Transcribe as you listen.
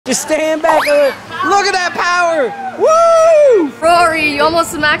Just stand back a little. Look at that power. Woo! Rory, you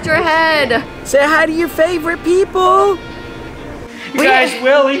almost smacked your head. Say hi to your favorite people. You guys,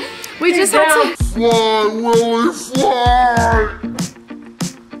 Willie. We just had to fly, Willie, fly.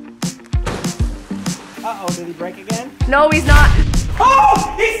 Uh-oh, did he break again? No, he's not.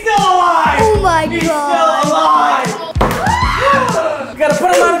 Oh, he's still alive! Oh my God. He's still alive! Gotta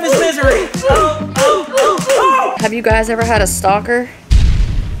put him out of his misery. Oh. Have you guys ever had a stalker?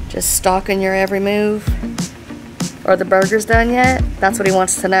 Just stalking your every move? Are the burgers done yet? That's what he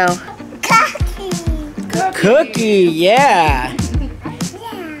wants to know. Cookie, yeah.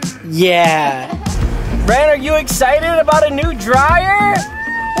 Yeah. Brand, are you excited about a new dryer?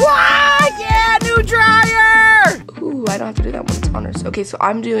 What? Yeah, new dryer! Ooh, I don't have to do that when it's honors. Okay, so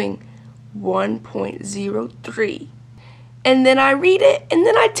I'm doing 1.03. And then I read it, and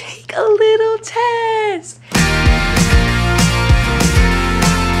then I take a little test.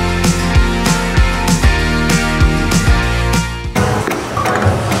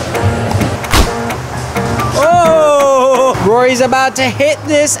 Oh! Rory's about to hit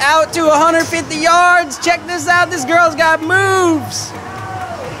this out to 150 yards. Check this out, this girl's got moves.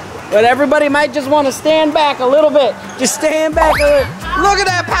 But everybody might just want to stand back a little bit. Just stand back a little. Look at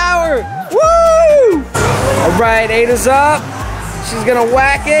that power. Woo! All right, Aydah's up. She's gonna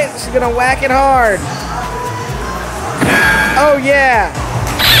whack it. She's gonna whack it hard. Oh yeah.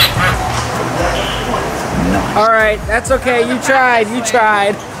 All right, that's okay. You tried. You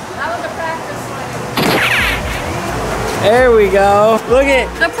tried. There we go. Look at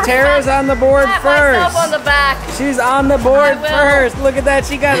Terra's on the board first. On the back. She's on the board first. Look at that.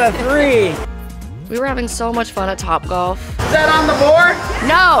 She got a 3. We were having so much fun at Topgolf. Is that on the board?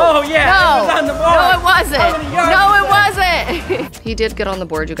 No. Oh yeah, no. it was on the board. No, it wasn't. No, it wasn't. He did get on the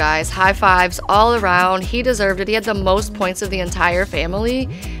board, you guys. High fives all around. He deserved it. He had the most points of the entire family.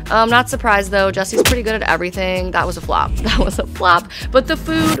 Not surprised though. Jesse's pretty good at everything. That was a flop. That was a flop. But the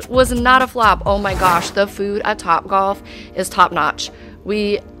food was not a flop. Oh my gosh, the food at Topgolf is top notch.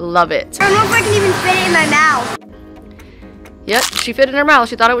 We love it. I don't know if I can even fit it in my mouth. Yep, she fit it in her mouth.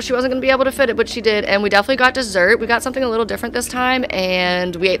 She thought she wasn't gonna be able to fit it, but she did. And we definitely got dessert. We got something a little different this time,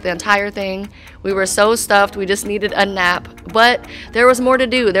 and we ate the entire thing. We were so stuffed, we just needed a nap. But there was more to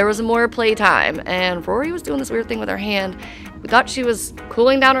do. There was more playtime. And Rory was doing this weird thing with her hand. We thought she was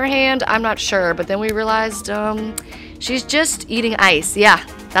cooling down her hand. I'm not sure, but then we realized she's just eating ice. Yeah,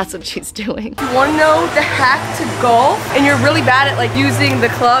 that's what she's doing. You wanna know the hack to golf? And you're really bad at like using the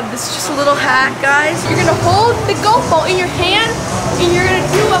club. This is just a little hack, guys. You're gonna hold the golf ball in your hand and you're gonna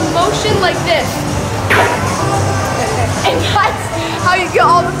do a motion like this. And that's how you get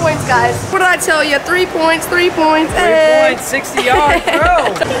all the points, guys. What did I tell you? 3 points, 3 points. 3 points, 60 yards, bro.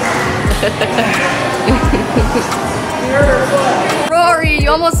 Rory,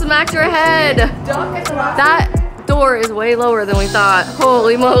 you almost smacked your head. That door is way lower than we thought.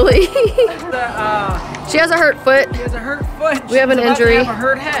 Holy moly. She has a hurt foot. She has a hurt foot. We have an injury. Have a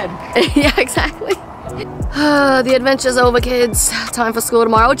hurt head. Yeah, exactly. The adventure's over, kids. Time for school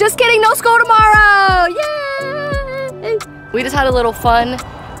tomorrow. Just kidding, no school tomorrow. Yay! We just had a little fun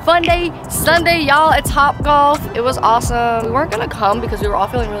day Sunday, y'all, at Topgolf. It was awesome. We weren't gonna come because we were all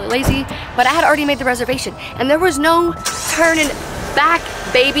feeling really lazy, but I had already made the reservation and there was no turning back,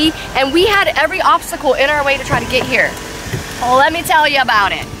 baby. And we had every obstacle in our way to try to get here. Well, let me tell you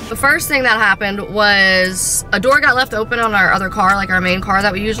about it. The first thing that happened was a door got left open on our other car, like our main car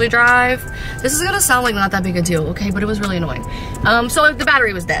that we usually drive. This is gonna sound like not that big a deal, okay? But it was really annoying. So the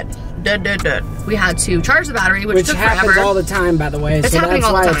battery was dead. Dead. We had to charge the battery, which took forever. Happens all the time, by the way. It's so happening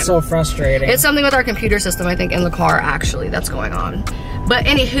that's all the why time. It's so frustrating. It's something with our computer system, I think, in the car, actually, that's going on. But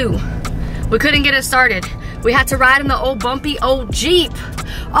anywho, we couldn't get it started. We had to ride in the old bumpy old Jeep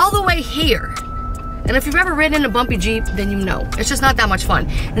all the way here. And if you've ever ridden in a bumpy Jeep, then you know. It's just not that much fun.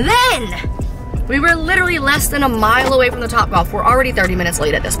 Then, we were literally less than a mile away from the Topgolf. We're already 30 minutes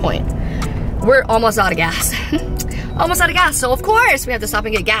late at this point. We're almost out of gas. Almost out of gas, so of course we have to stop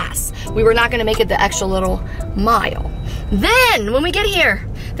and get gas. We were not gonna make it the extra little mile. Then, when we get here,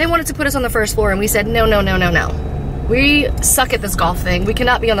 they wanted to put us on the first floor and we said, no. We suck at this golf thing. We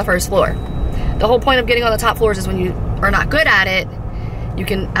cannot be on the first floor. The whole point of getting on the top floors is when you are not good at it, you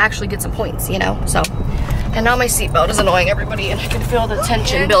can actually get some points, you know? So, and now my seatbelt is annoying everybody and I can feel the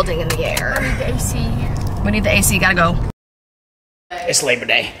tension building in the air. I need the AC. We need the AC, gotta go. It's Labor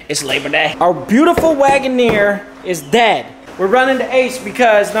Day. It's Labor Day. Our beautiful Wagoneer is dead. We're running to Ace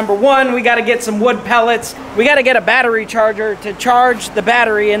because number one, we gotta get some wood pellets. We gotta get a battery charger to charge the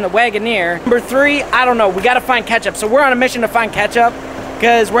battery in the Wagoneer. Number three, I don't know, we gotta find ketchup. So we're on a mission to find ketchup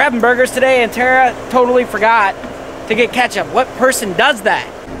because we're having burgers today and Terra totally forgot to get ketchup. What person does that?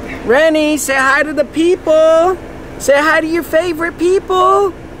 Rennie, say hi to the people. Say hi to your favorite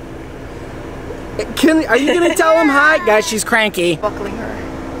people. Are you gonna tell them hi? Guys, she's cranky. Buckling her.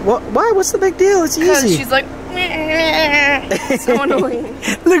 What? Why? What's the big deal? It's easy. She's like, so annoying.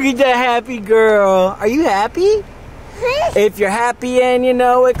 Look at that happy girl. Are you happy? If you're happy and you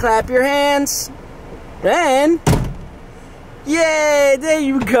know it, clap your hands. Ren. Yay, there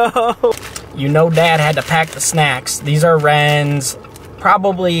you go. You know Dad had to pack the snacks. These are Ren's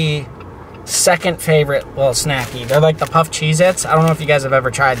probably second favorite little snacky. They're like the puffed Cheez-Its. I don't know if you guys have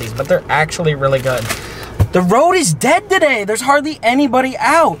ever tried these, but they're actually really good. The road is dead today. There's hardly anybody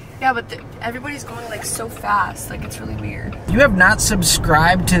out. Yeah, but everybody's going like so fast. Like it's really weird. You have not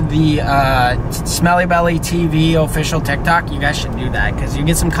subscribed to the Smelly Belly TV official TikTok, you guys should do that because you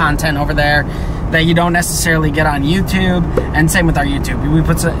get some content over there that you don't necessarily get on YouTube, and same with our YouTube. We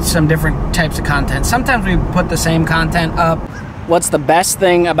put some different types of content. Sometimes we put the same content up. What's the best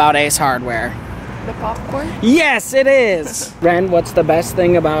thing about Ace Hardware? The popcorn? Yes, it is. Ren, what's the best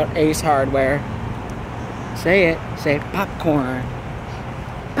thing about Ace Hardware? Say it. Say popcorn.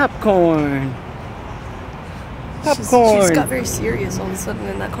 Popcorn. Popcorn. She's got very serious all of a sudden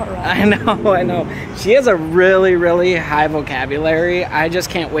in that car ride. I know. She has a really, really high vocabulary. I just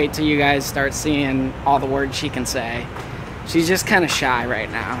can't wait till you guys start seeing all the words she can say. She's just kind of shy right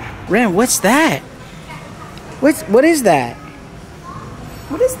now. Ren, what's that? What is that?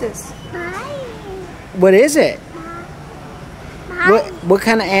 What is this? What is it? What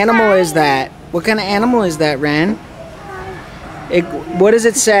kind of animal is that? What kind of animal is that, Ren? What does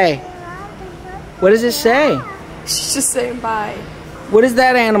it say? What does it say? She's just saying bye. What does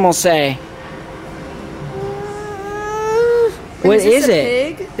that animal say? What is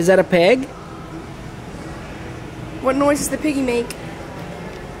it? Pig? Is that a pig? What noise does the piggy make?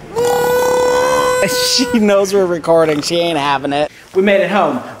 She knows we're recording. She ain't having it. We made it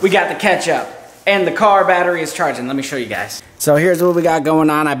home. We got the ketchup. And the car battery is charging. Let me show you guys. So here's what we got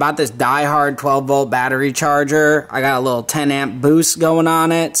going on. I bought this Die-Hard 12-volt battery charger. I got a little 10-amp boost going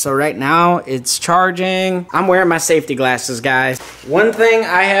on it. So right now, it's charging. I'm wearing my safety glasses, guys. One thing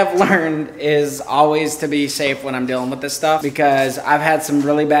I have learned is always to be safe when I'm dealing with this stuff, because I've had some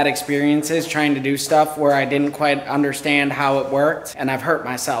really bad experiences trying to do stuff where I didn't quite understand how it worked, and I've hurt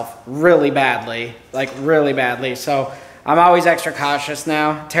myself really badly, like really badly. So I'm always extra cautious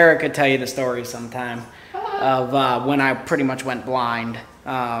now. Terra could tell you the story sometime of when I pretty much went blind, but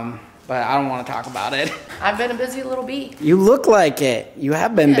I don't want to talk about it. I've been a busy little bee. You look like it. You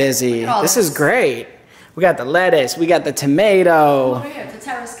have been busy. This is great. We got the lettuce. We got the tomato. Over here to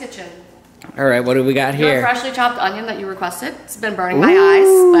Terra's kitchen. All right, what do we got Your here? freshly chopped onion that you requested. It's been burning my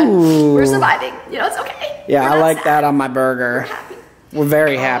eyes, but we're surviving. You know, it's okay. Yeah, I like that on my burger. We're happy. We're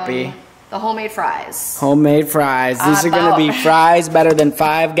very happy. The homemade fries. Homemade fries. These are going to be fries better than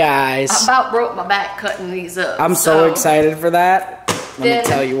Five Guys. I about broke my back cutting these up. I'm so excited for that. Let me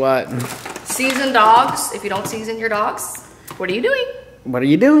tell you what. Seasoned dogs. If you don't season your dogs, what are you doing? What are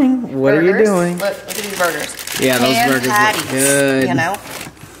you doing? What are you doing? Look at these burgers. Yeah, those burgers look good. You know?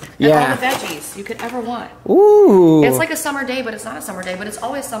 Yeah. And all the veggies you could ever want. Ooh. It's like a summer day, but it's not a summer day, but it's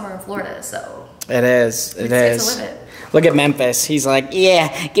always summer in Florida, so. It is. It is. It's to live it. Look at Memphis. He's like,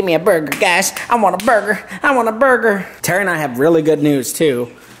 yeah, give me a burger, guys. I want a burger. I want a burger. Terry and I have really good news, too.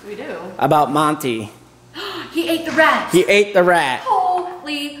 We do. About Monty. He ate the rat. He ate the rat.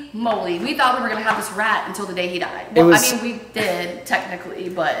 Holy moly. We thought we were going to have this rat until the day he died. Well, I mean, we did, technically,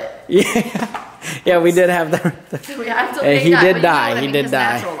 but. Yeah. Yeah, we did have the. We had until the day he died. Did die. He did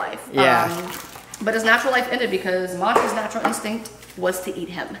die. His natural life. Yeah. But his natural life ended because Monty's natural instinct was to eat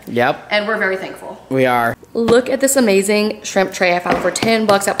him. Yep. And we're very thankful. We are. Look at this amazing shrimp tray I found for 10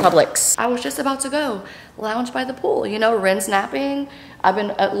 bucks at Publix. I was just about to go lounge by the pool. You know, Ren's napping. I've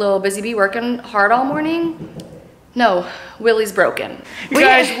been a little busy bee working hard all morning. No, Willie's broken.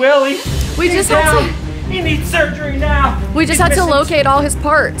 Guys, Willie. We just had to. He needs surgery now. We just had to locate all his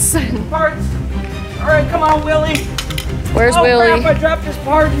parts. Parts. All right, come on, Willie. Where's Willie? Crap, I dropped his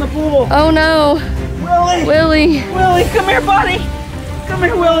part in the pool. Oh no. Willie. Willie. Willie, come here, buddy. Come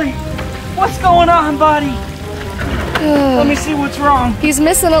here, Willie. What's going on, buddy? Let me see what's wrong. He's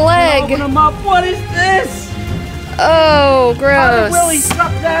missing a leg. Open him up. What is this? Oh, gross. Willie,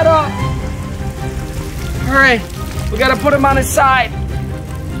 suck that up. All right, we gotta put him on his side.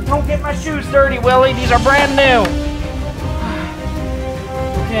 Don't get my shoes dirty, Willie. These are brand new.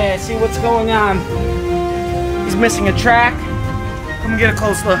 Okay, see what's going on. He's missing a track. Come get a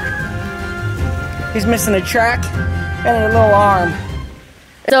close look. He's missing a track and a little arm.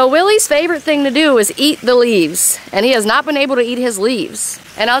 So Willie's favorite thing to do is eat the leaves, and he has not been able to eat his leaves.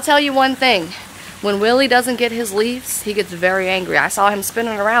 And I'll tell you one thing, When Willie doesn't get his leaves, he gets very angry. I saw him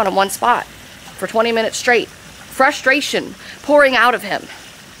spinning around in one spot for 20 minutes straight. Frustration pouring out of him.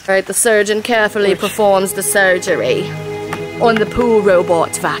 All right, the surgeon carefully performs the surgery on the pool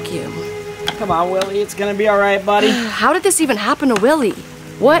robot vacuum. Come on, Willie, it's gonna be all right, buddy. How did this even happen to Willie?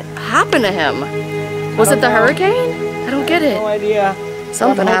 What happened to him? Was it the hurricane? I don't get it. No idea.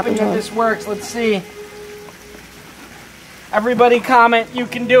 Something happened to him. This works. Let's see. Everybody comment. You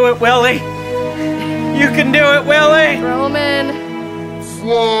can do it, Willie. You can do it, Willie. Roman.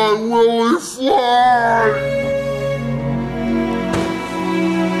 Fly, Willie, fly!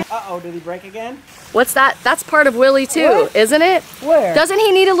 Uh-oh, did he break again? What's that? That's part of Willie too, isn't it? Where? Doesn't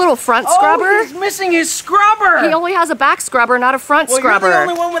he need a little front scrubber? Oh, he's missing his scrubber. He only has a back scrubber, not a front scrubber. You're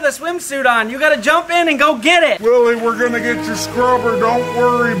the only one with a swimsuit on. You gotta jump in and go get it. Willie, we're gonna get your scrubber. Don't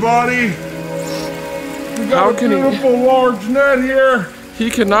worry, buddy. We got a beautiful large net here. He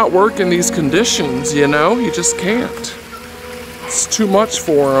cannot work in these conditions, you know? He just can't. It's too much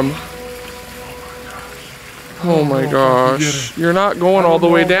for him. Oh my gosh. You're not going all the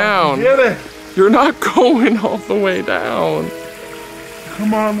way down. Get it. You're not going all the way down.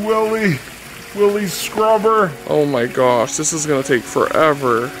 Come on, Willie. Willie's scrubber. Oh my gosh, this is gonna take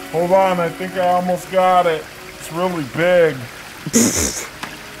forever. Hold on, I think I almost got it. It's really big.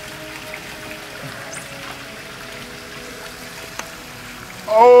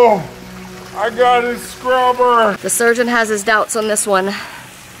 Oh, I got his scrubber. The surgeon has his doubts on this one.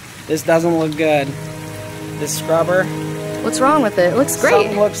 This doesn't look good. This scrubber. What's wrong with it? It looks great.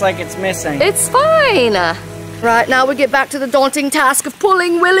 Something looks like it's missing. It's fine. Right, now we get back to the daunting task of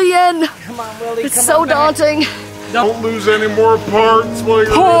pulling Willie in. Come on, Willie. It's so daunting. Don't lose any more parts while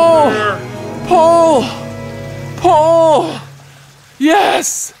you're Pull! in there. Pull! Pull!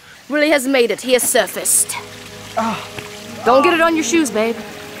 Yes! Willie has made it. He has surfaced. Don't get it on your shoes, babe.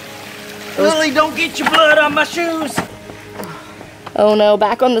 Willie, don't get your blood on my shoes. Oh no,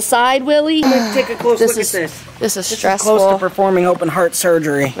 back on the side, Willie. Take a close look at this. This is This stressful. is close to performing open heart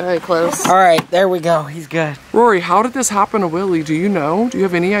surgery. Very close. All right, there we go. He's good. Rory, how did this happen to Willie? Do you know? Do you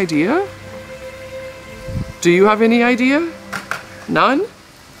have any idea? Do you have any idea? None?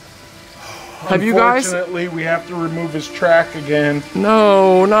 Have you guys? Unfortunately, we have to remove his track again.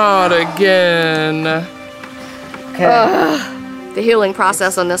 No, not again. Okay. The healing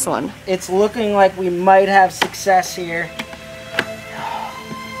process on this one. It's looking like we might have success here.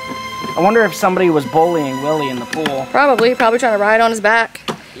 I wonder if somebody was bullying Willie in the pool. Probably trying to ride on his back.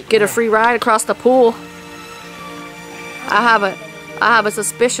 Get a free ride across the pool. I have a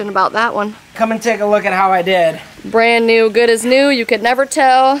suspicion about that one. Come and take a look at how I did. Brand new, good as new. You could never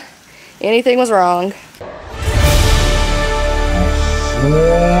tell anything was wrong.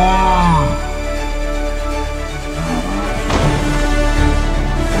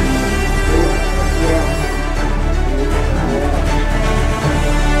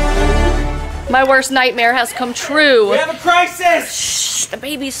 My worst nightmare has come true. We have a crisis! Shh, the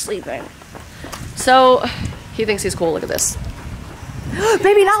baby's sleeping. So, he thinks he's cool. Look at this.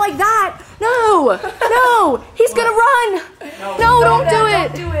 Baby, not like that. No, no, he's gonna run. No, don't do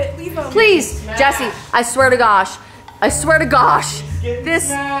it. Don't do it. Leave him. Please, Jesse, I swear to gosh. I swear to gosh. This,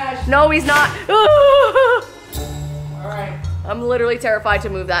 smashed. no, he's not. All right. I'm literally terrified to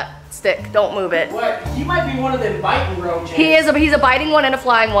move that stick. Don't move it. What? He might be one of them biting roaches. He's a biting one and a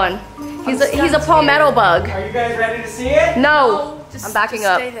flying one. He's a palmetto bug. Are you guys ready to see it? No, I'm backing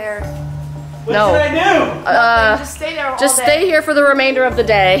up. Stay there. What No. should I do? Just stay there all Just day. stay here for the remainder of the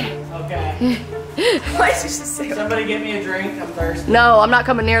day. Okay. Why is just stay there? Somebody get me a drink. I'm thirsty. No, I'm not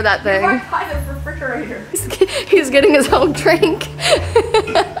coming near that thing. Right by the refrigerator. He's getting his own drink.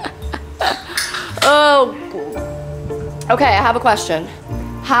 Oh. Okay, I have a question.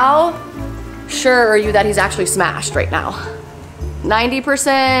 How sure are you that he's actually smashed right now?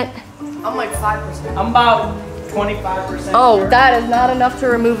 90%? I'm like 5%. I'm about 25%. Oh, sure. that is not enough to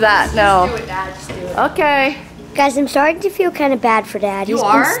remove that. No. Do it, Dad. Just do it. Okay. Guys, I'm starting to feel kind of bad for Dad. You He's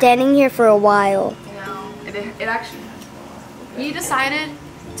are? been standing here for a while. No, it actually. He decided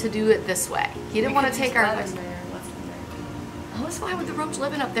to do it this way. He didn't want to take our advice. Oh, that's why with the roach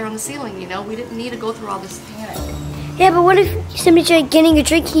living up there on the ceiling, you know, we didn't need to go through all this panic. Yeah, but what if somebody tried getting a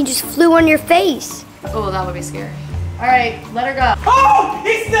drink and he just flew on your face? Oh, that would be scary. All right, let her go. Oh,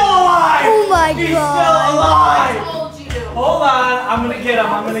 he's still alive! Oh my He's God. still alive! Told you. Hold on, I'm gonna get him.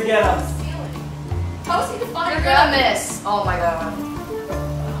 I'm gonna get him. How is he defined? You're gonna miss. Oh my god.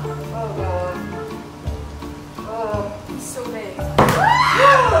 Oh god. Oh, he's so big.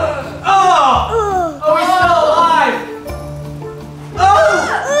 Oh! Oh, he's still alive!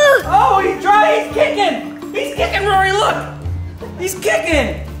 Oh! Oh, he's dry. He's kicking. He's kicking, Rory. Look. He's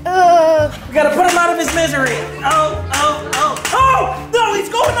kicking. We gotta put him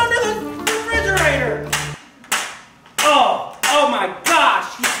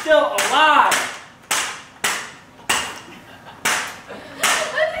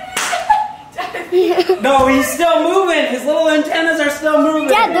he's still moving. His little antennas are still moving.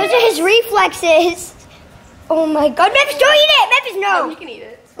 Dad, those are his reflexes. Oh my God, Memphis, don't eat it! Memphis, no! You can eat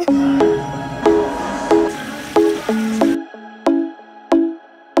it.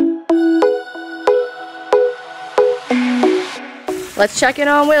 Let's check in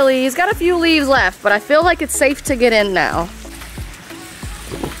on Willie. He's got a few leaves left, but I feel like it's safe to get in now.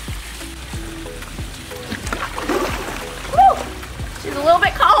 Woo! She's a little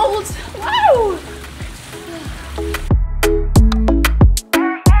bit cold. Woo!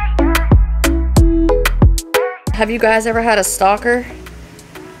 Have you guys ever had a stalker?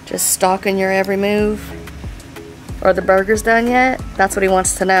 Just stalking your every move? Are the burgers done yet? That's what he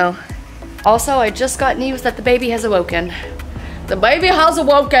wants to know. Also, I just got news that the baby has awoken. The baby has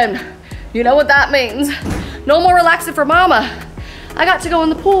awoken. You know what that means. No more relaxing for mama. I got to go in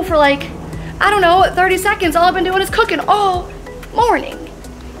the pool for like, I don't know, 30 seconds. All I've been doing is cooking all morning.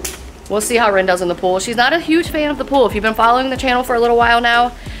 We'll see how Ren does in the pool. She's not a huge fan of the pool. If you've been following the channel for a little while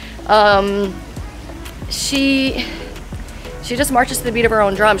now, she just marches to the beat of her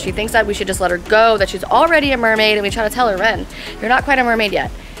own drum. She thinks that we should just let her go, that she's already a mermaid, and we try to tell her, Ren, you're not quite a mermaid yet.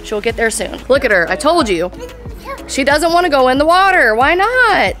 She'll get there soon. Look at her, I told you. She doesn't want to go in the water. Why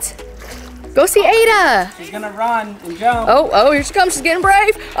not? Go see Aydah. She's gonna run and jump. Oh, here she comes. She's getting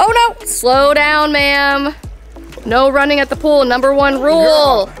brave. Oh no, slow down, ma'am. No running at the pool, number 1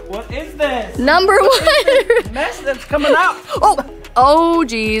 rule. What is this? Number 1. Mess that's coming out. Oh,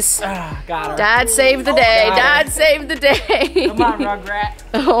 geez. Got her. Dad saved the day. Dad saved the day. Come on, Rugrat.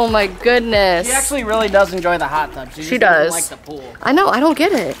 Oh my goodness. She actually really does enjoy the hot tub. She does. Doesn't like the pool. I know, I don't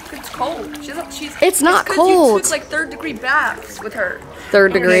get it. It's cold. It's not You cold. took like 3rd-degree baths with her.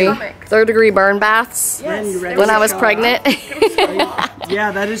 3rd degree. stomach. 3rd degree burn baths. Yes. You ready When to I was show pregnant.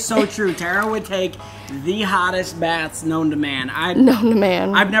 Yeah, that is so true. Tara would take the hottest baths known to man. Known to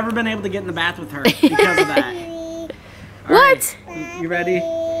man. I've never been able to get in the bath with her because of that. All What? right. You ready?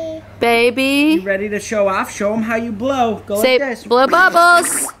 Baby. You ready to show off? Show them how you blow. Go Say, like this. blow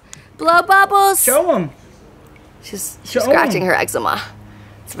bubbles. Blow bubbles. Show them. She's Show scratching 'em. her eczema.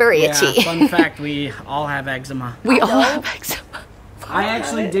 It's very itchy. Yeah, fun fact, we all have eczema. We all have eczema. I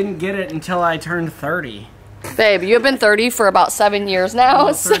actually didn't get it until I turned 30. Babe, you have been 30 for about 7 years now.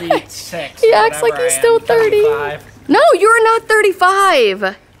 I'm 36. He acts like he's still 30. 35. No, you're not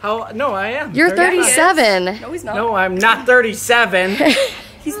 35. How? No, I am. You're 35. 37. No, he's not. No, I'm not 37.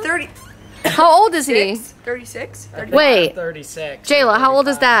 He's 30. How old is he? 36? 30, Wait, 36. Jayla, how old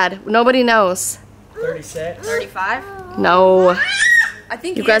is Dad? Nobody knows. 36. 35? No. I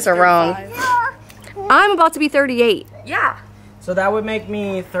think You he guys is are wrong. 35. I'm about to be 38. Yeah. So that would make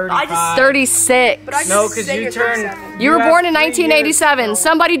me 35. 36. But I No, just because say you you're turned. 37. You were have born in 3 1987. years.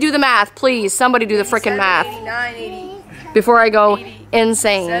 Somebody do the math, please. Somebody do the freaking 87, math 89, 80, before I go 80,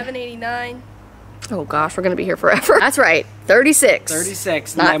 insane. 7, 89. Oh gosh, we're gonna be here forever. That's right, 36.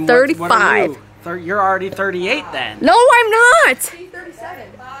 36. Not And then 35. What are you? You're already 38 then. No, I'm not. He's 37.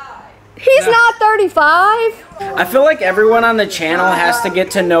 He's not 35. I feel like everyone on the channel has to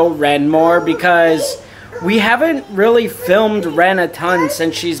get to know Ren more because we haven't really filmed Ren a ton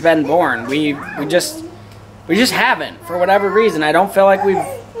since she's been born. We just haven't for whatever reason. I don't feel like we've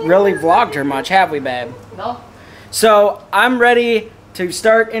really vlogged her much, have we, babe? No. So I'm ready to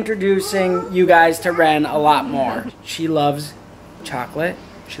start introducing you guys to Ren a lot more. She loves chocolate.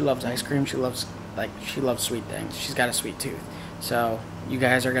 She loves ice cream. She loves sweet things. She's got a sweet tooth. So you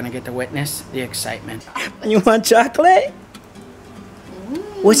guys are gonna get to witness the excitement. You want chocolate?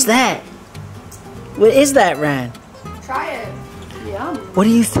 What's that? What is that, Ren? Try it. Yum. What do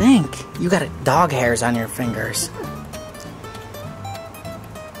you think? You got dog hairs on your fingers.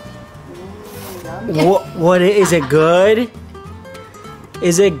 What is it good?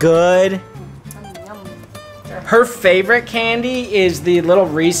 Is it good? Her favorite candy is the little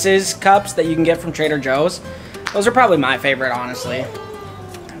Reese's cups that you can get from Trader Joe's. Those are probably my favorite, honestly.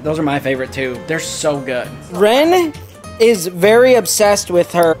 Those are my favorite too. They're so good. Ren is very obsessed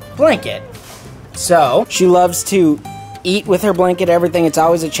with her blanket. So she loves to eat with her blanket, everything. It's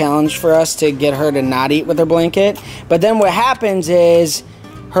always a challenge for us to get her to not eat with her blanket. But then what happens is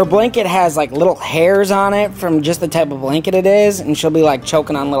her blanket has like little hairs on it from just the type of blanket it is, and she'll be like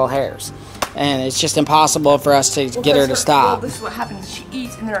choking on little hairs. And it's just impossible for us to get her to stop. Well, this is what happens. She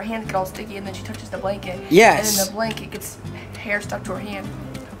eats, and then her hands get all sticky, and then she touches the blanket. Yes. And then the blanket gets hair stuck to her hand,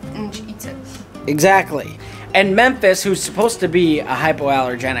 and she eats it. Exactly. And Memphis, who's supposed to be a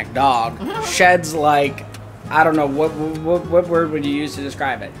hypoallergenic dog, sheds like, I don't know, what word would you use to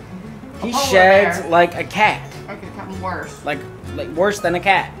describe it? He sheds bear. like a cat. Okay, something worse. Like worse than a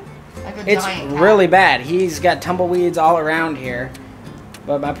cat. Like a It's giant cat. really bad. He's got tumbleweeds all around here.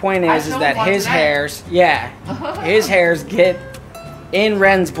 But my point is that his hairs, his hairs get in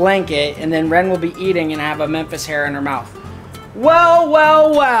Ren's blanket, and then Ren will be eating and have a Memphis hair in her mouth. Well,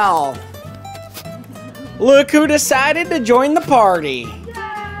 well, well. Look who decided to join the party.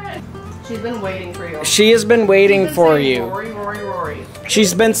 She's been waiting for you. She has been waiting for you. Rory, Rory, Rory.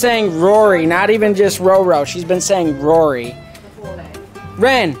 She's been saying Rory, not even just Roro. She's been saying Rory.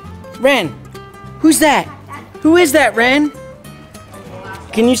 Ren, Ren, who's that? Who is that, Ren?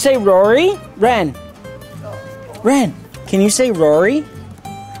 Can you say Rory? Ren. Ren, can you say Rory?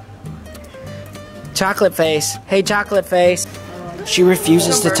 Chocolate face. Hey, chocolate face. She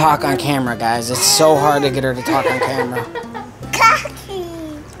refuses to talk on camera, guys. It's so hard to get her to talk on camera.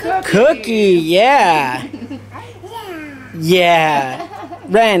 Cookie, yeah. Yeah.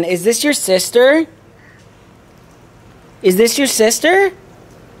 Ren, is this your sister? Is this your sister?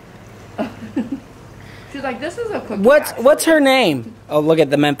 She's like, this is a cookie. What's her name? Oh, look at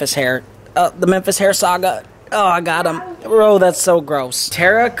the Memphis hair. The Memphis hair saga. Oh, I got him. Oh, that's so gross.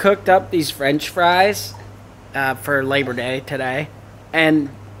 Terra cooked up these French fries for Labor Day today, and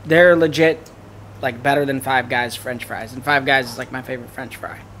they're legit like better than Five Guys French fries. And Five Guys is like my favorite French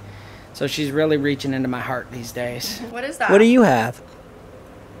fry. So she's really reaching into my heart these days. What is that? What do you have?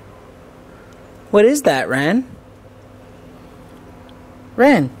 What is that, Ren?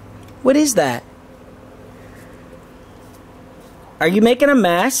 Ren, what is that? Are you making a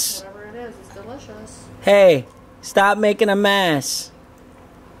mess? Whatever it is, it's delicious. Hey, stop making a mess.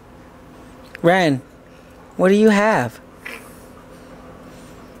 Ren, what do you have?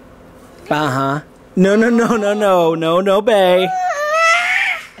 Uh-huh. No, no, no, no, no, no, no, bae.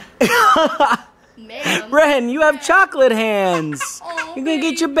 Ren, you have chocolate hands. You're gonna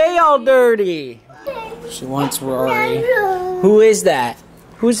get your bae all dirty. She wants Rory. Who is that?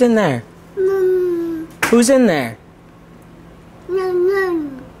 Who's in there? Who's in there?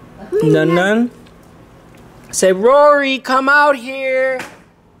 Nun nun. Say, Rory, come out here.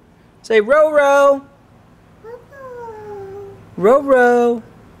 Say, Roro. Roro.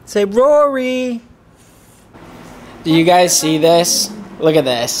 Say, Rory. Do you guys see this? Look at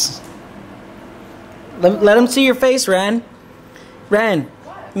this. Let him see your face, Ren. Ren,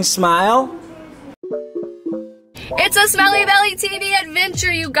 you smile. It's a Smelly Belly TV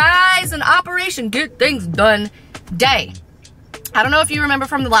adventure, you guys. An Operation Get Things Done day. I don't know if you remember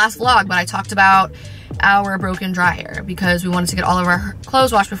from the last vlog, but I talked about our broken dryer because we wanted to get all of our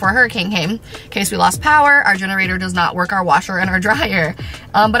clothes washed before a hurricane came. In case we lost power, our generator does not work, our washer and our dryer.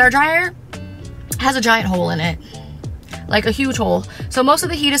 But our dryer has a giant hole in it. Like a huge hole. So most of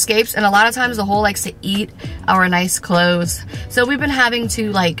the heat escapes, and a lot of times the hole likes to eat our nice clothes. So we've been having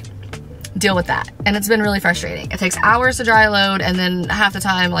to like deal with that, and it's been really frustrating. It takes hours to dry load, and then half the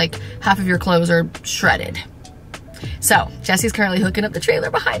time like half of your clothes are shredded. So Jesse's currently hooking up the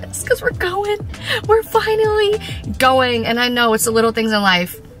trailer behind us because we're finally going. And I know it's the little things in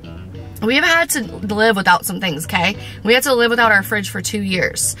life. We have had to live without some things, okay? We had to live without our fridge for 2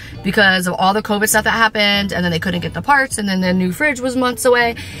 years because of all the COVID stuff that happened, and then they couldn't get the parts, and then the new fridge was months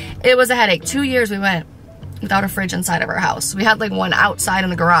away. It was a headache. 2 years we went without a fridge inside of our house. We had like one outside in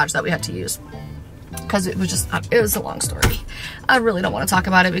the garage that we had to use because it was a long story. I really don't want to talk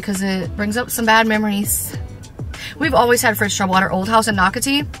about it because it brings up some bad memories. We've always had fridge trouble at our old house in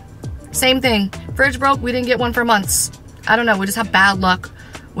Nocatee. Same thing. Fridge broke, we didn't get one for months. I don't know, we just have bad luck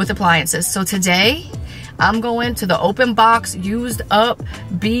with appliances. So today, I'm going to the open box, used up,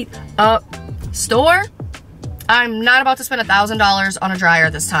 beat up store. I'm not about to spend $1,000 on a dryer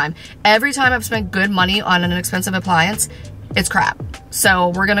this time. Every time I've spent good money on an expensive appliance, it's crap. So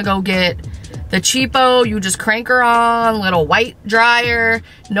we're gonna go get the cheapo, you just crank her on, little white dryer,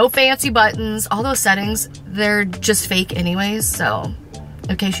 no fancy buttons. All those settings, they're just fake anyways. So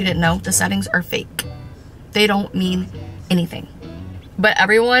in case you didn't know, the settings are fake. They don't mean anything. But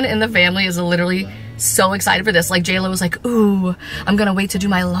everyone in the family is literally so excited for this. Like Jayla was like, ooh, I'm gonna wait to do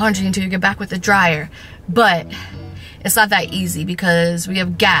my laundry until you get back with the dryer. But it's not that easy because we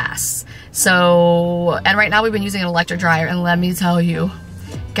have gas. So, and right now we've been using an electric dryer, and let me tell you,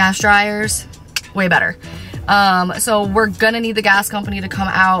 gas dryers, way better. So we're gonna need the gas company to come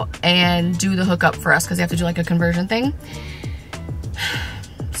out and do the hookup for us because they have to do like a conversion thing.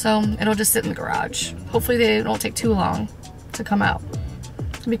 So it'll just sit in the garage. Hopefully they don't take too long to come out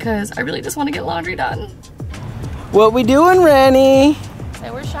because I really just want to get laundry done. What we doing, Rennie?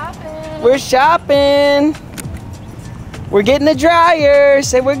 So we're shopping. We're shopping. We're getting a dryer.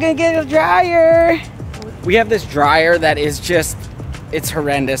 Say we're gonna get a dryer. We have this dryer that is just, it's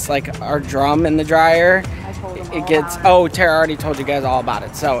horrendous. Like our drum in the dryer, it gets, oh, Terra already told you guys all about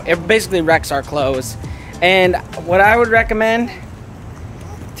it. So it basically wrecks our clothes. And what I would recommend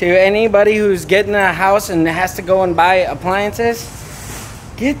to anybody who's getting a house and has to go and buy appliances,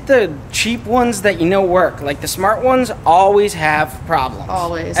 get the cheap ones that you know work. Like the smart ones always have problems.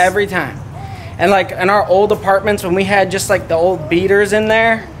 Always. Every time. And like in our old apartments when we had just like the old beaters in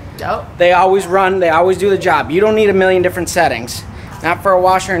there, they always run, they always do the job. You don't need a million different settings. Not for a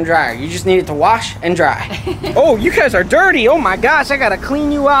washer and dryer. You just need it to wash and dry. Oh, you guys are dirty. Oh my gosh, I gotta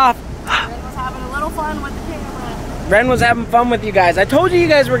clean you off. Ren was having a little fun with the camera. Ren was having fun with you guys. I told you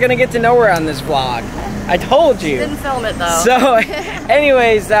guys were gonna get to know her on this vlog. I told you. Didn't film it though. So,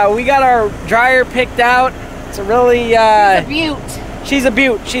 anyways, we got our dryer picked out. It's a really, She's a beaut. She's a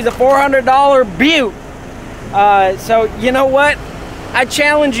beaut. She's a $400 beaut. So, you know what? I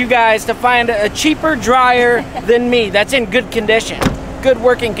challenge you guys to find a cheaper dryer than me that's in good condition, good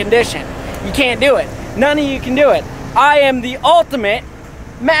working condition. You can't do it. None of you can do it. I am the ultimate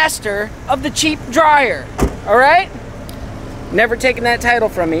master of the cheap dryer, all right? Never taking that title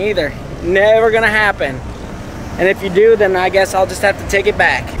from me either. Never gonna happen. And if you do, then I guess I'll just have to take it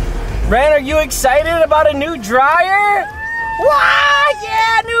back. Ren, are you excited about a new dryer? Wow,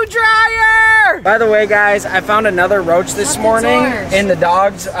 yeah, new dryer! By the way, guys, I found another roach this morning in the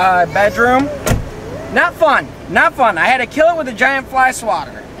dog's bedroom. Not fun, not fun. I had to kill it with a giant fly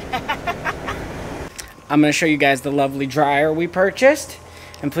swatter. I'm gonna show you guys the lovely dryer we purchased.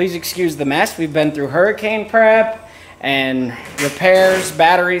 And please excuse the mess. We've been through hurricane prep and repairs,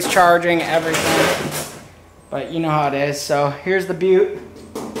 batteries, charging, everything. But you know how it is. So here's the beaut,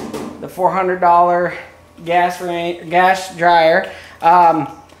 the $400 gas dryer.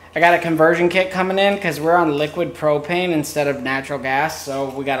 I got a conversion kit coming in because we're on liquid propane instead of natural gas, so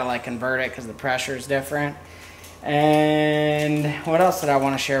we gotta like convert it because the pressure is different. And what else did I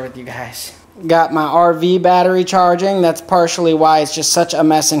want to share with you guys? Got my RV battery charging. That's partially why it's just such a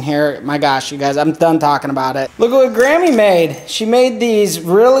mess in here. My gosh, you guys, I'm done talking about it. Look at what Grammy made. She made these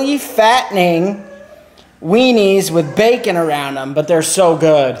really fattening weenies with bacon around them, but they're so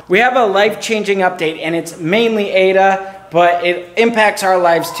good. We have a life-changing update, and it's mainly Aydah, but it impacts our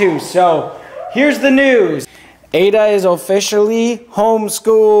lives too. So here's the news. Aydah is officially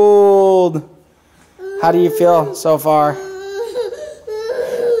homeschooled. How do you feel so far?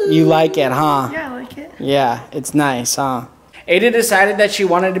 You like it, huh? Yeah, I like it. Yeah, it's nice, huh? Aydah decided that she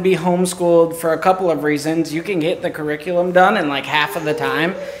wanted to be homeschooled for a couple of reasons. You can get the curriculum done in like half of the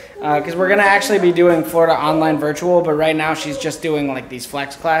time. Because we're going to actually be doing Florida Online Virtual, but right now she's just doing like these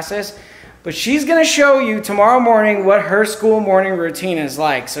flex classes. But she's going to show you tomorrow morning what her school morning routine is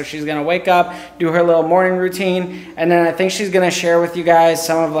like. So she's going to wake up, do her little morning routine, and then I think she's going to share with you guys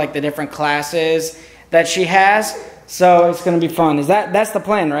some of like the different classes that she has. So it's going to be fun. That's the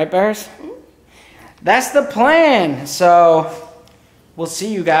plan, right, Bears? That's the plan. So we'll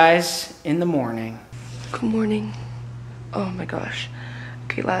see you guys in the morning. Good morning. Oh my gosh.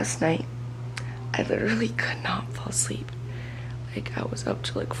 Okay, last night, I literally could not fall asleep. Like, I was up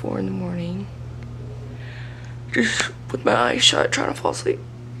till like 4 in the morning, just with my eyes shut, trying to fall asleep.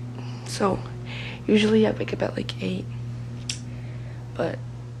 So, usually I wake up at like 8, but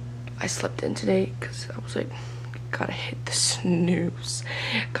I slept in today because I was like, gotta hit the snooze.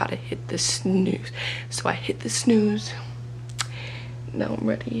 Gotta hit the snooze. So I hit the snooze. Now I'm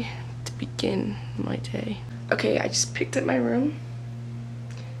ready to begin my day. Okay, I just picked up my room.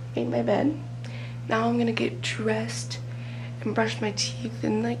 Made my bed. Now I'm gonna get dressed and brush my teeth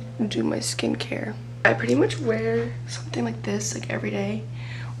and like do my skincare. I pretty much wear something like this like every day,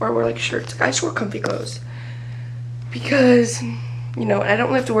 or I wear like shirts. Like, I just wear comfy clothes because, you know, I don't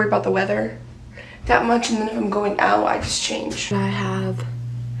really have to worry about the weather that much, and then if I'm going out, I just change. I have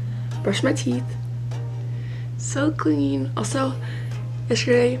brushed my teeth. So clean. Also,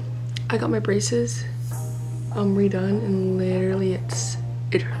 yesterday I got my braces redone, and literally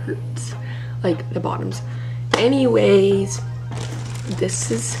it hurts, like the bottoms. Anyways, this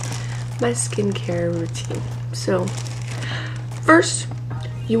is my skincare routine. So first,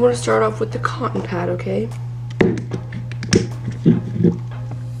 you want to start off with the cotton pad, okay?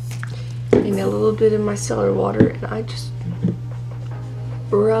 And a little bit in my cellar water, and I just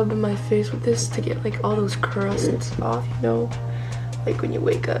rub my face with this to get like all those crusts off, you know? Like when you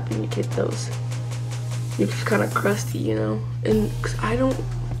wake up and you get those, you're just kind of crusty, you know? And cause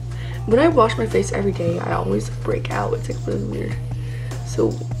when I wash my face every day, I always break out. It's like really weird.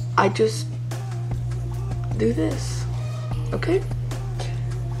 So I just do this, okay?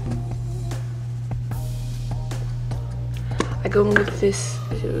 I go in with this.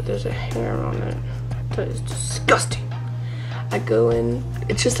 Ew, there's a hair on it. That is disgusting. I go in,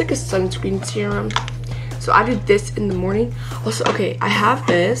 it's just like a sunscreen serum. So I do this in the morning. Also, okay, I have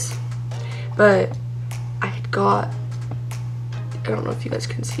this, but I had got don't know if you guys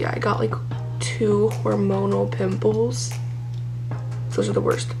can see, I got like 2 hormonal pimples. Those are the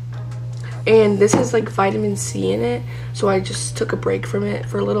worst. And this has like vitamin C in it, so I just took a break from it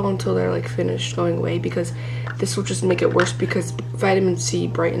for a little until they're like finished going away, because this will just make it worse, because vitamin C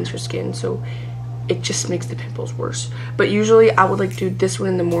brightens your skin, so it just makes the pimples worse. But usually I would like do this one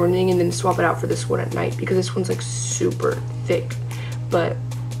in the morning and then swap it out for this one at night, because this one's like super thick. But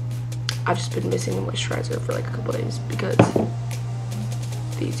I've just been missing the moisturizer for like a couple days, because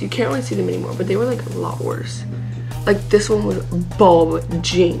these, you can't really see them anymore, but they were like a lot worse. Like this one was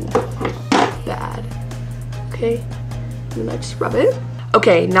bulging bad. Okay, and then I just rub it.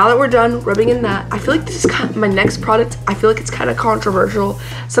 Okay, now that we're done rubbing in that, I feel like this is kind of my next product. I feel like it's kind of controversial.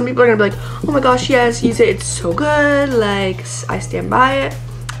 Some people are gonna be like, oh my gosh, yes, use it, it's so good, like I stand by it.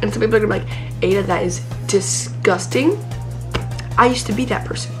 And some people are gonna be like, Aydah, that is disgusting. I used to be that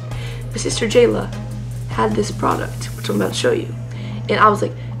person. My sister Jayla had this product, which I'm about to show you, and I was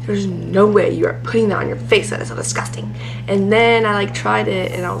like, there's no way you are putting that on your face, that is so disgusting. And then I like tried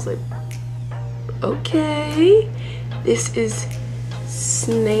it and I was like, okay, this is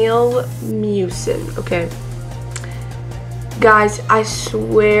snail mucin. Okay, guys, I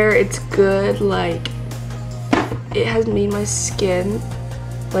swear it's good. Like, it has made my skin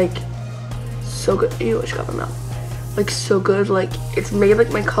like so good. Ew, I just got my mouth. Like so good. Like it's made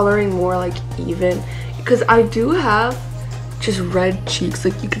like my coloring more like even, because I do have just red cheeks.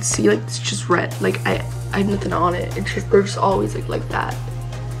 Like you can see, like it's just red. Like I have nothing on it. It's just, they're just always like that.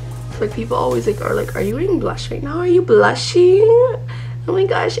 Like people always like are like, are you wearing blush right now? Are you blushing? Oh my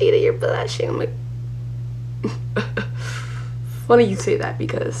gosh, Aydah, you're blushing. I'm like, funny you say that,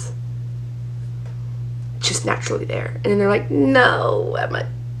 because it's just naturally there. And then they're like, no. I'm like,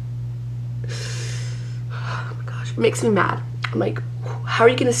 oh my gosh, it makes me mad. I'm like, how are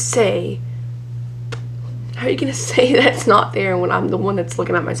you gonna say that it's not there when I'm the one that's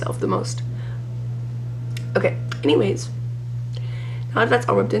looking at myself the most? Okay, anyways, now that that's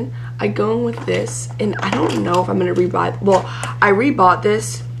all rubbed in, I go in with this, and I don't know if I'm gonna rebuy. Well, I rebought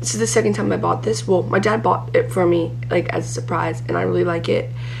this. This is the second time I bought this. Well, my dad bought it for me like as a surprise, and I really like it,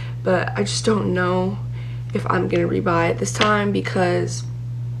 but I just don't know if I'm gonna rebuy it this time, because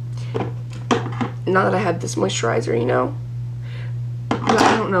now that I have this moisturizer, you know. But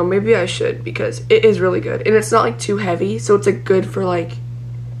I don't know, maybe I should, because it is really good, and it's not like too heavy, so it's like good for like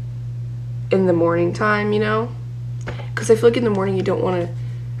in the morning time, you know, because I feel like in the morning you don't want to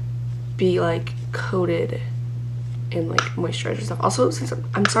be like coated in like moisturizer stuff. Also, since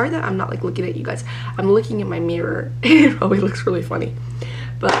I'm sorry that I'm not like looking at you guys, I'm looking in my mirror. It probably looks really funny,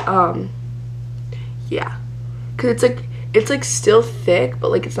 but yeah, because it's like still thick, but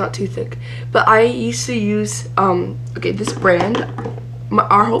like it's not too thick. But I used to use okay, this brand,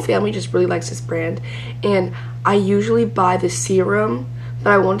 our whole family just really likes this brand, and I usually buy the serum,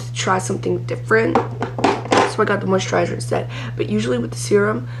 but I wanted to try something different, so I got the moisturizer instead. But usually with the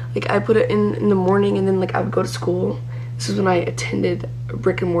serum, like I put it in the morning, and then like I would go to school. This is when I attended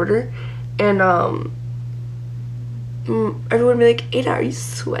brick and mortar, and everyone would be like, Aydah, are you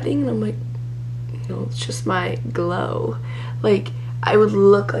sweating? And I'm like, no, it's just my glow. Like I would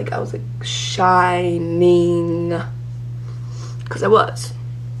look like I was like shining, because I was.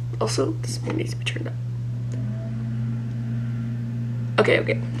 Also, this needs to be turned up. Okay,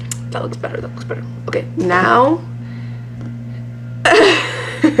 that looks better, Okay, now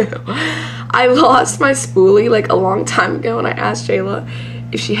I lost my spoolie like a long time ago, and I asked Jayla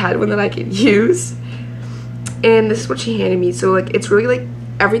if she had one that I could use, and this is what she handed me. So like it's really like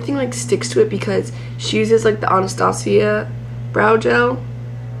everything like sticks to it, because she uses like the Anastasia brow gel.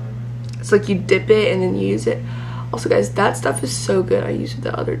 It's like you dip it and then you use it. Also guys, that stuff is so good. I used it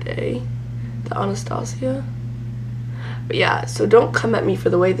the other day, the Anastasia. But yeah, so don't come at me for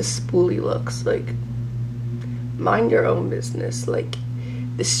the way the spoolie looks. Like, mind your own business. Like,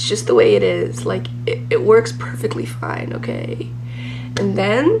 this is just the way it is. Like, it works perfectly fine, okay? And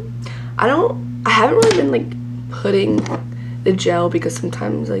then I haven't really been like putting the gel, because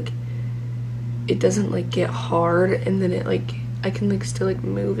sometimes like it doesn't like get hard, and then it like I can like still like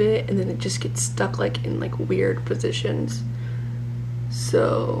move it, and then it just gets stuck like in like weird positions.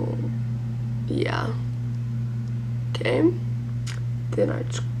 So yeah. Okay, then I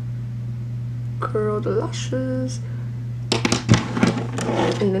just curl the lashes,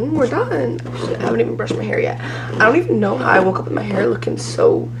 and then we're done. Actually, I haven't even brushed my hair yet. I don't even know how I woke up with my hair looking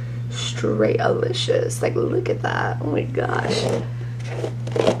so straight delicious. Like, look at that. Oh my gosh.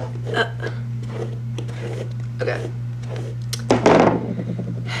 Okay,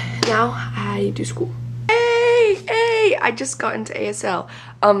 now I do school. Hey, I just got into ASL.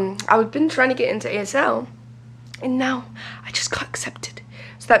 I've been trying to get into ASL And now I just got accepted.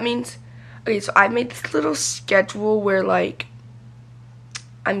 So that means, okay, so I made this little schedule where like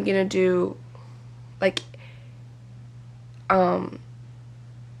I'm gonna do like oh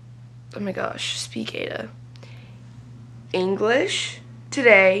my gosh, speak Aydah. English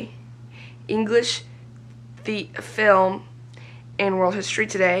today, English the film and world history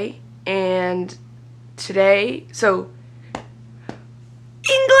today, and today, so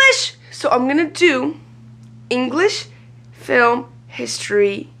English, so I'm gonna do English, film,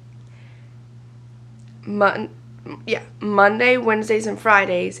 history, Monday, Wednesdays, and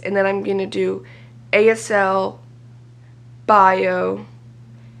Fridays, and then I'm gonna do ASL, bio,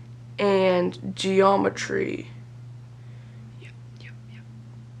 and geometry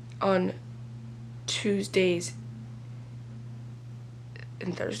on Tuesdays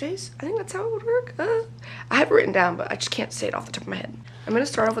and Thursdays. I think that's how it would work. I have it written down, but I just can't say it off the top of my head. I'm gonna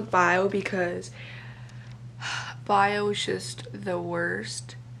start off with bio because bio is just the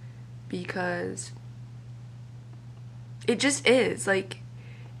worst, because it just is. Like,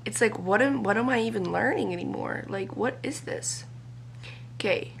 it's like, what am I even learning anymore? Like, what is this?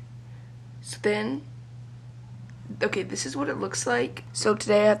 Okay, so then, okay, this is what it looks like. So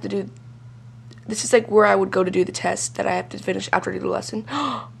today I have to do, this is like where I would go to do the test that I have to finish after I do the lesson.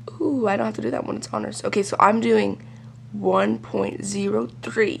 Ooh, I don't have to do that when it's honors. Okay, so I'm doing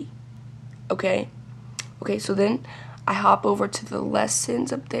 1.03, okay? Okay, so then I hop over to the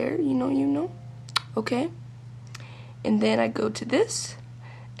lessons up there, you know, okay? And then I go to this,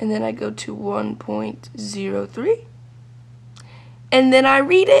 and then I go to 1.03, and then I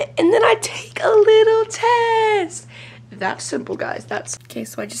read it, and then I take a little test. That's simple, guys. That's okay.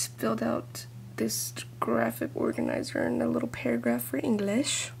 So I just filled out this graphic organizer and a little paragraph for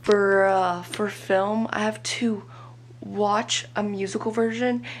English. For film, I have to watch a musical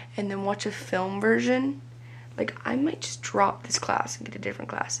version and then watch a film version. Like, I might just drop this class and get a different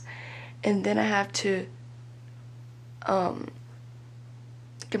class, and then I have to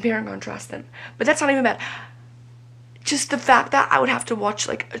compare and contrast them. But that's not even bad. Just the fact that I would have to watch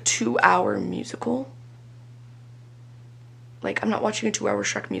like a 2-hour musical. Like, I'm not watching a 2-hour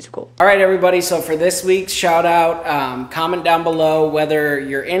Shrek musical. All right, everybody. So for this week's shout out, comment down below whether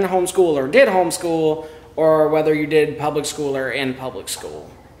you're in homeschool or did homeschool, or whether you did public school or in public school.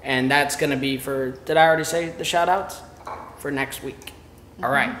 And that's going to be for, did I already say the shout outs? For next week.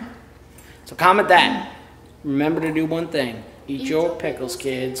 All right. So comment that. Remember to do one thing. Eat your pickles,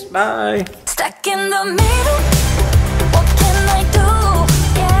 kids. Bye. Stuck in the middle.